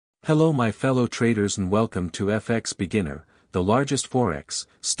Hello my fellow traders and welcome to FX Beginner, the largest Forex,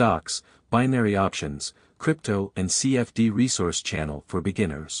 stocks, binary options, crypto and CFD resource channel for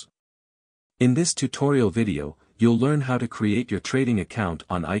beginners. In this tutorial video, you'll learn how to create your trading account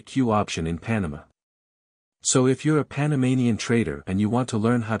on IQ Option in Panama. So if you're a Panamanian trader and you want to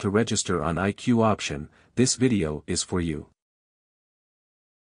learn how to register on IQ Option, this video is for you.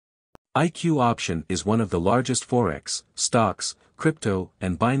 IQ Option is one of the largest Forex, stocks, crypto,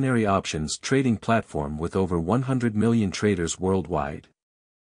 and binary options trading platform with over 100 million traders worldwide.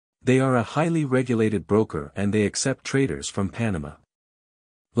 They are a highly regulated broker and they accept traders from Panama.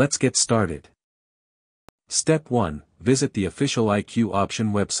 Let's get started. Step 1. Visit the official IQ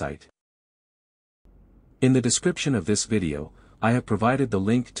Option website. In the description of this video, I have provided the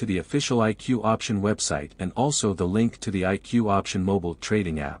link to the official IQ Option website and also the link to the IQ Option mobile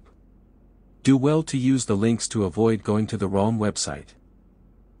trading app. Do well to use the links to avoid going to the wrong website.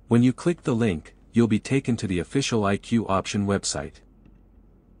 When you click the link, you'll be taken to the official IQ Option website.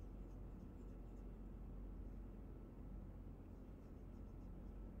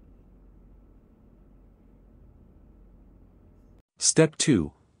 Step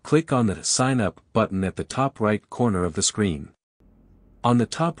 2. Click on the Sign Up button at the top right corner of the screen. On the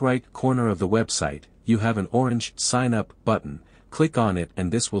top right corner of the website, you have an orange Sign Up button. Click on it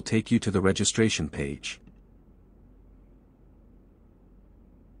and this will take you to the registration page.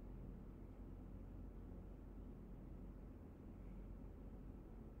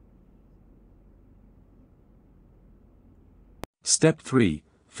 Step 3.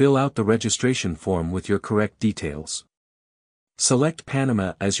 Fill out the registration form with your correct details. Select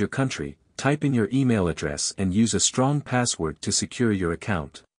Panama as your country, type in your email address and use a strong password to secure your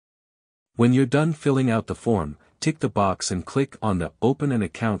account. When you're done filling out the form, tick the box and click on the Open an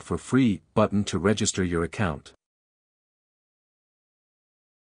Account for Free button to register your account.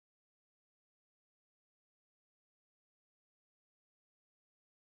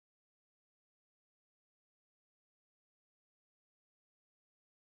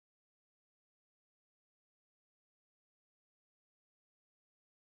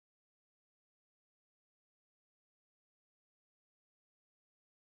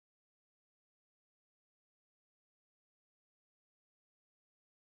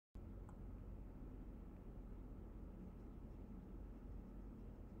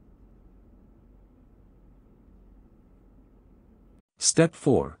 Step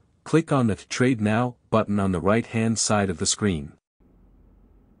 4. Click on the Trade Now button on the right-hand side of the screen.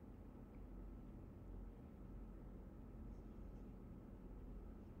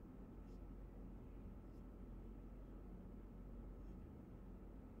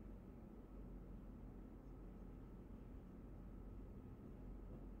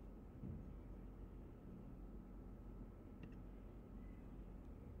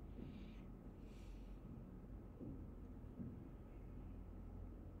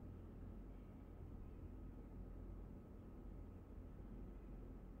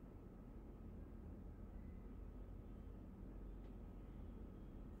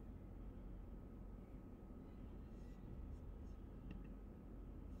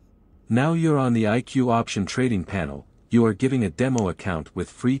 Now you're on the IQ Option trading panel, you are giving a demo account with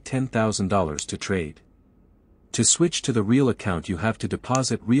free $10,000 to trade. To switch to the real account you have to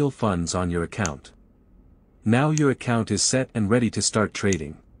deposit real funds on your account. Now your account is set and ready to start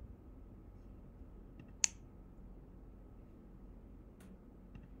trading.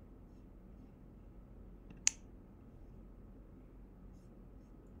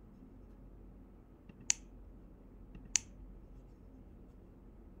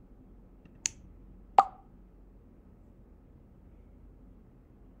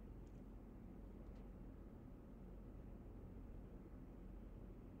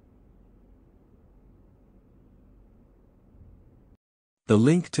 The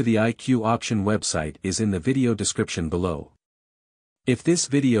link to the IQ Option website is in the video description below. If this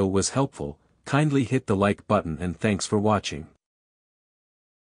video was helpful, kindly hit the like button and thanks for watching.